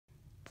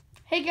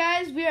Hey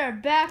guys, we are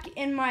back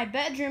in my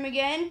bedroom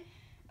again.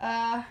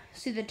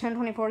 See the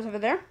 1024s over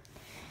there.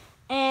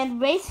 And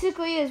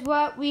basically is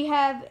what we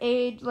have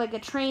a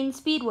train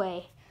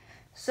speedway.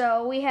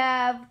 So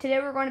today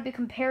we're going to be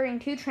comparing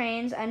two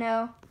trains. I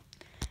know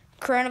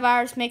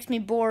coronavirus makes me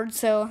bored,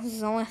 so this is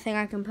the only thing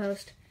I can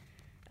post.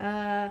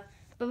 But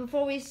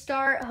before we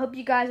start, I hope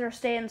you guys are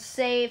staying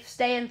safe,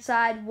 stay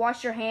inside,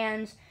 wash your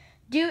hands,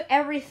 do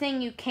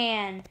everything you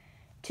can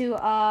to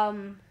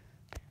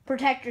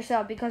protect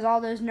yourself, because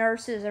all those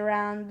nurses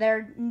around,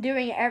 they're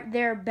doing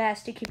their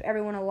best to keep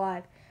everyone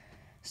alive.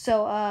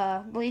 So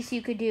the least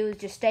you could do is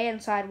just stay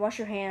inside, wash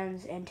your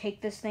hands, and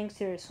take this thing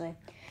seriously.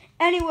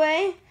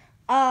 Anyway,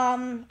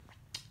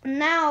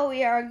 now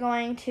we are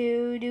going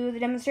to do the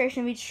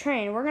demonstration of each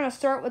train. We're going to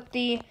start with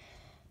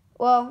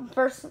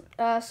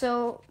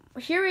so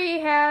here we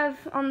have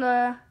on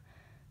the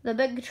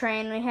big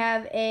train, we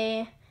have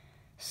a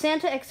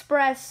Santa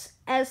Express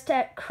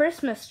Eztec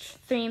Christmas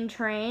themed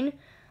train.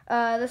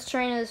 This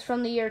train is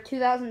from the year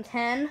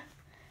 2010.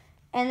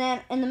 And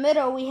then in the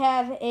middle we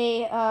have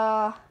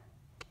a,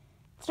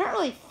 it's not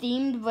really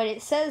themed, but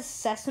it says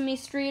Sesame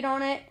Street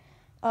on it.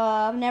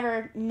 I've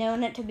never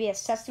known it to be a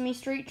Sesame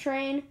Street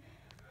train,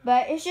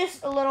 but it's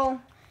just a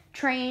little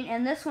train,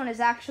 and this one is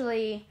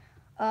actually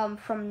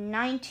from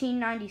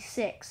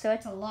 1996, so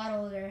it's a lot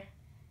older.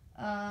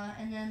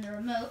 And then the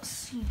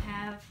remotes, you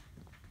have,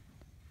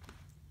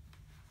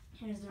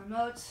 here's the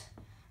remotes.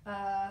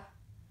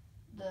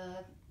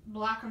 The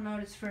black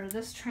remote is for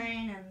this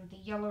train, and the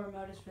yellow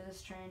remote is for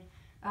this train.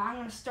 I'm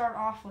going to start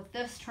off with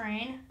this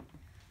train.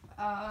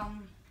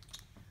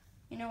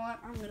 You know what?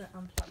 I'm going to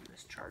unplug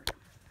this charger.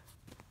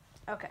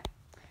 Okay.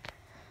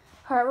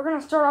 Alright, we're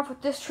going to start off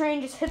with this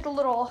train. Just hit the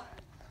little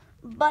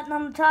button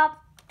on the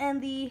top,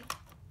 and the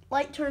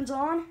light turns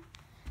on.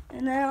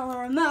 And then on the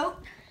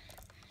remote,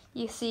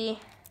 you see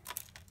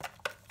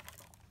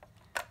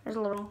there's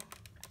a little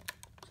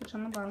switch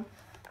on the bottom.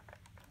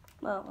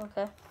 Well,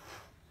 okay.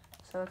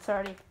 So it's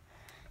already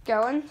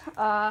going.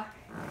 So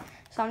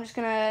I'm just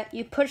gonna,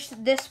 you push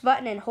this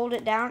button and hold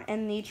it down,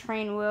 and the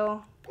train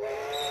will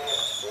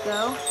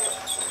go.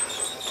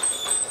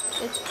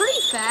 It's pretty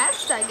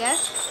fast, I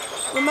guess.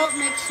 Remote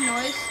makes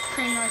noise,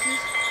 train noises.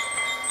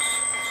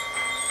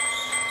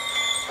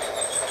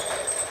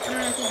 I don't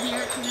know if you can hear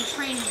it because the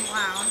train is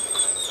loud.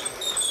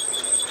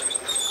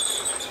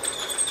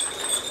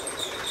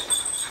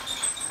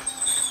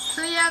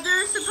 So yeah,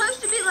 there's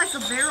supposed to be like a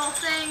barrel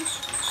thing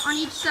on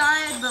each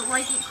side, but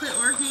it quit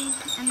working,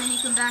 and then you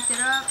can back it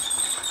up.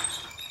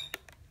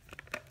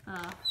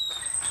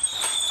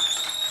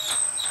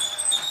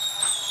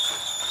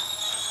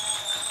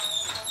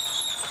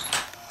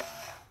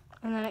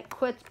 And then it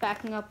quits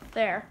backing up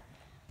there.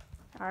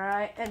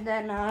 Alright, and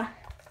then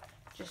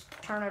just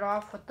turn it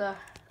off with the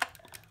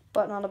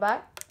button on the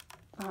back.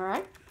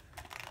 Alright.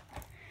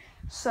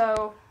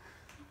 So,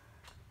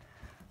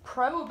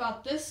 pro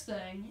about this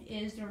thing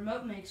is the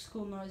remote makes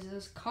cool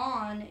noises.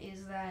 Con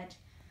is that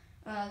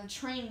the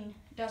train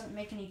doesn't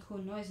make any cool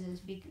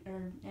noises,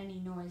 or any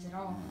noise at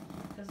all.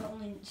 Because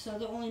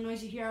the only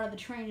noise you hear out of the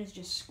train is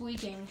just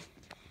squeaking.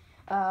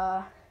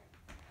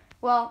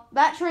 Well,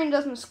 that train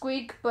doesn't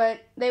squeak,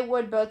 but they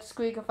would both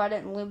squeak if I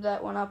didn't lube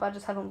that one up. I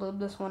just haven't lubed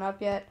this one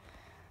up yet.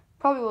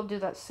 Probably will do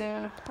that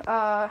soon.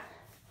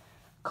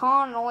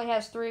 Con only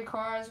has 3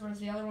 cars, whereas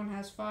the other one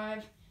has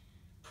 5.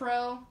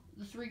 Pro,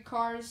 the 3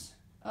 cars,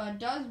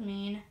 does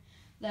mean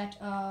that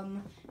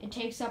it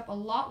takes up a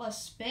lot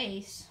less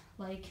space.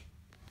 Like,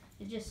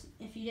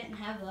 if you didn't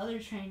have the other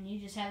train, you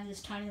just have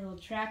this tiny little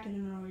track in the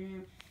middle of your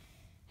room.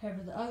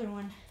 However, the other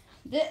one,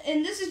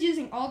 and this is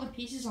using all the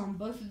pieces on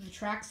both of the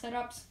track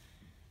setups.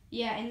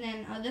 Yeah, and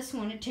then this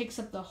one, it takes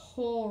up the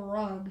whole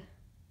rug.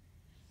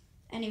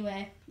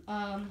 Anyway,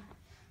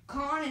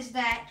 con is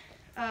that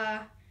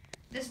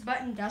this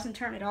button doesn't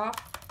turn it off,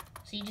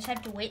 so you just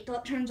have to wait till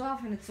it turns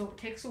off, and it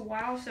takes a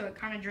while, so it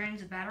kind of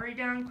drains the battery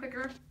down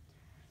quicker.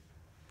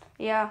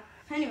 Yeah,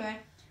 anyway,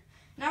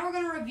 now we're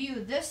going to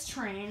review this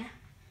train.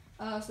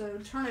 So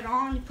turn it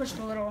on, you turn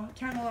the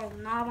little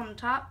knob on the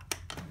top.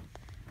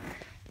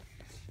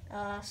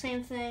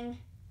 Same thing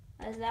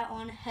as that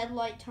one,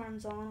 headlight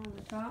turns on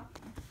the top.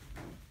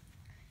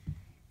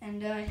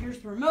 And here's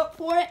the remote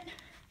for it.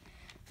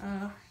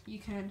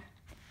 It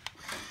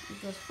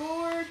goes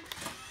forward,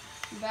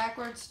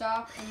 backward,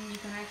 stop, and you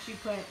can actually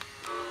plays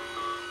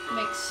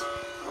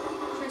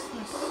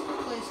Christmas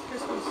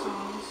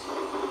songs.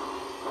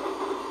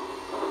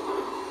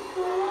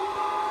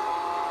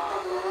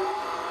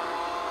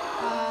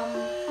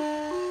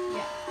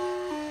 Yeah.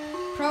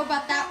 Pro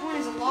about that one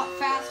is a lot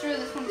faster.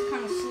 This one's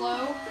kind of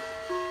slow.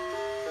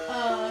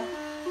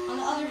 On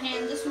the other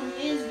hand, this one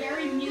is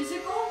very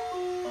musical.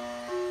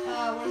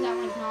 Whereas that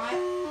one is not.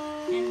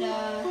 And,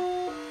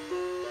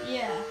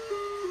 yeah.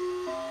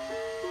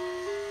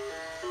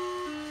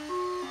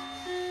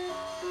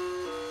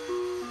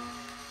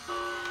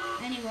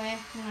 Anyway,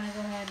 I'm gonna go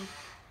ahead and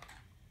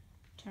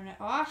turn it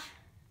off.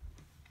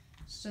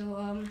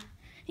 So,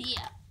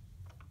 yeah.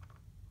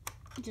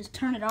 Just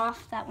turn it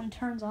off. That one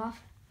turns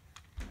off.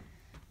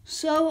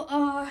 So,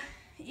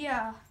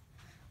 yeah,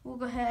 we'll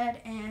go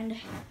ahead and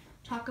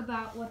talk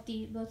about what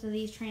both of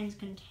these trains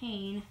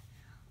contain.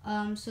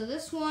 So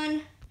this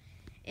one,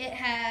 it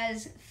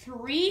has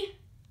 3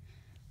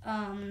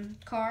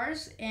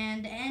 cars,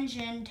 and the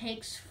engine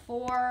takes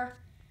 4,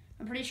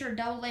 I'm pretty sure,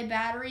 AA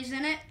batteries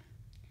in it,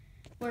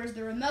 whereas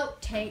the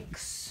remote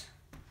takes,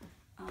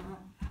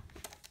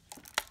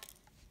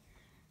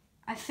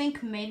 I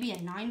think maybe a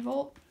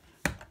 9-volt,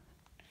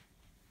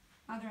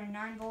 either a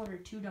 9-volt or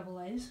 2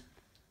 AA's.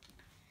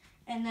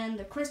 And then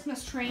the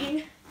Christmas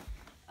train,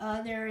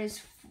 there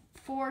is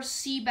 4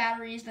 C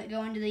batteries that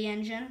go into the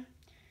engine,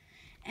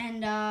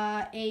 and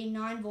a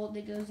 9-volt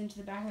that goes into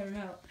the back of the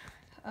remote.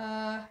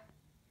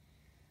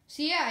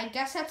 So yeah, I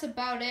guess that's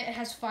about it. It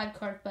has 5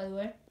 cars, by the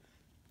way.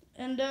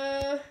 And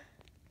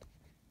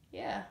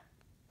yeah,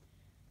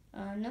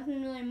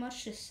 nothing really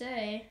much to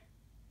say.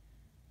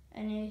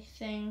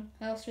 Anything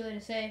else really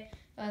to say?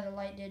 The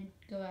light did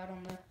go out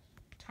on the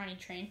tiny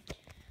train.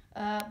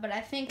 But I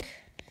think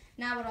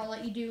now what I'll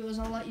let you do is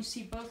I'll let you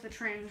see both the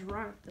trains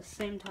run at the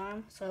same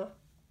time. So,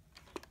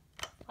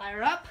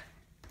 fire up.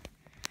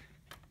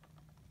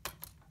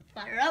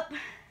 Fire up.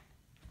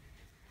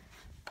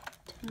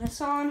 Turn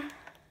this on.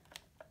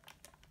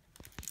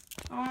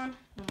 On.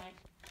 Alright.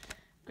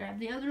 Grab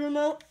the other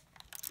remote.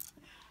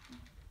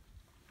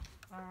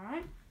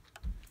 Alright.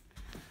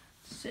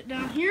 Sit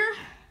down here.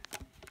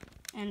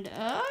 And,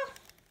 let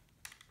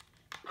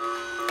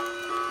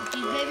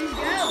these babies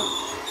go.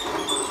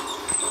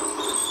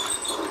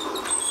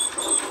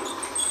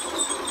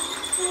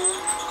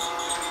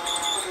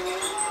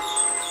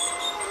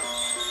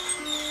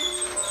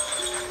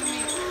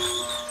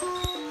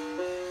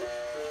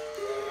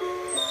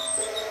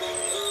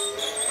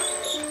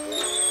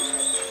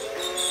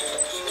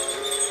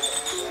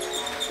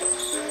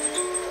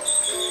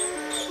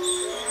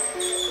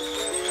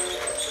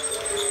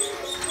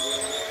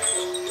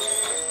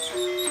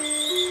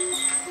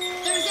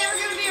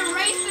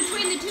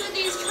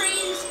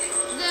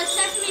 The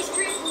Sesame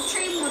Street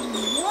train would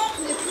walk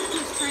the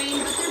Christmas train,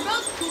 but they're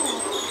both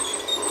cool.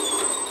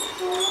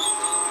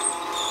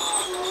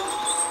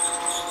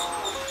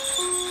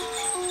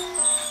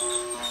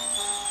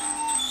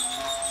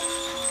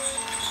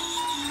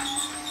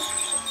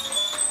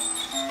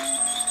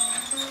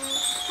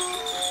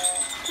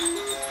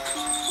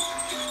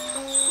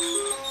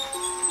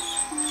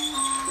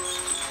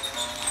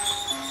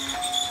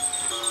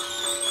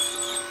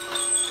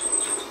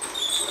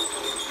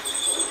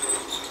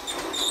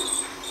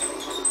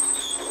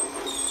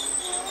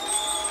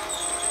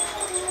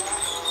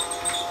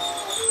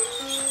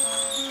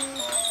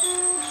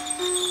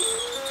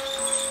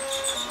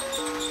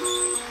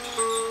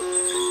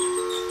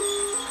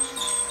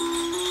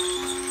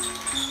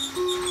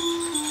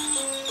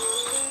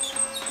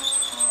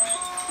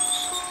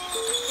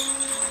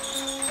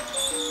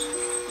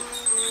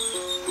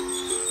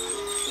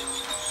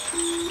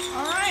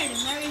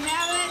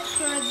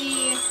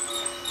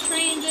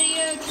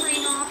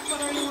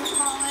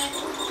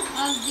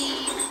 Of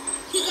the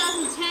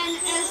 2010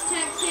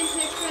 Eztec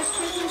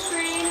Christmas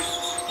train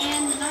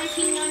and the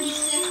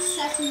 1996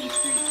 Sesame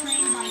Street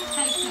train by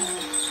Tyco.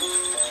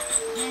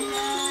 And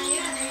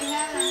yeah, there you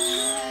have it.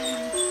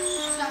 I'm going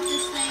to stop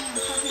this thing and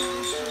park it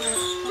over to the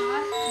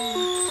spot.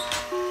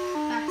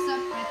 And backs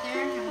up right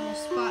there. Have a little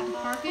spot to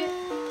park it.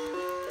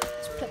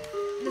 Let's put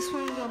this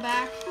one, go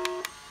back,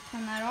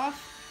 turn that off.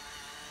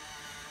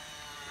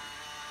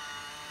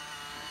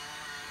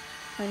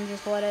 And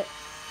just let it.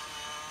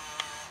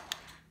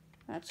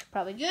 That's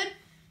probably good.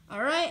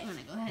 Alright, I'm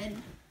gonna go ahead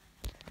and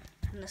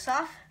turn this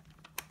off.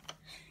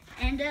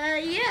 And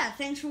yeah,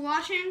 thanks for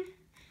watching.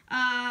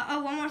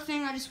 Oh, one more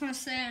thing, I just want to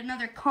say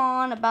another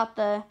con about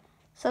the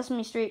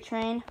Sesame Street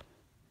train.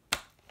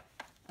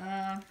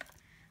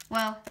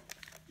 Well,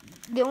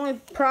 the only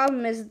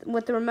problem is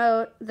with the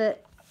remote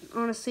that,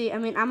 honestly, I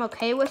mean, I'm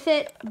okay with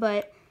it,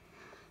 but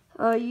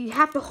you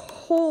have to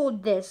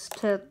hold this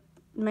to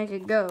make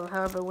it go.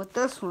 However, with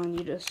this one,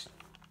 you just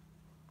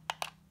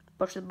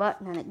push the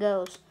button and it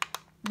goes.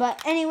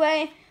 But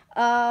anyway,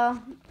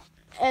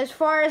 as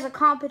far as a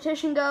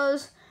competition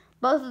goes,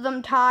 both of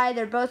them tie.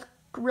 They're both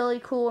really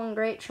cool and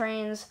great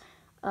trains.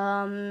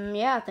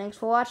 Yeah, thanks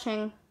for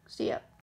watching. See ya.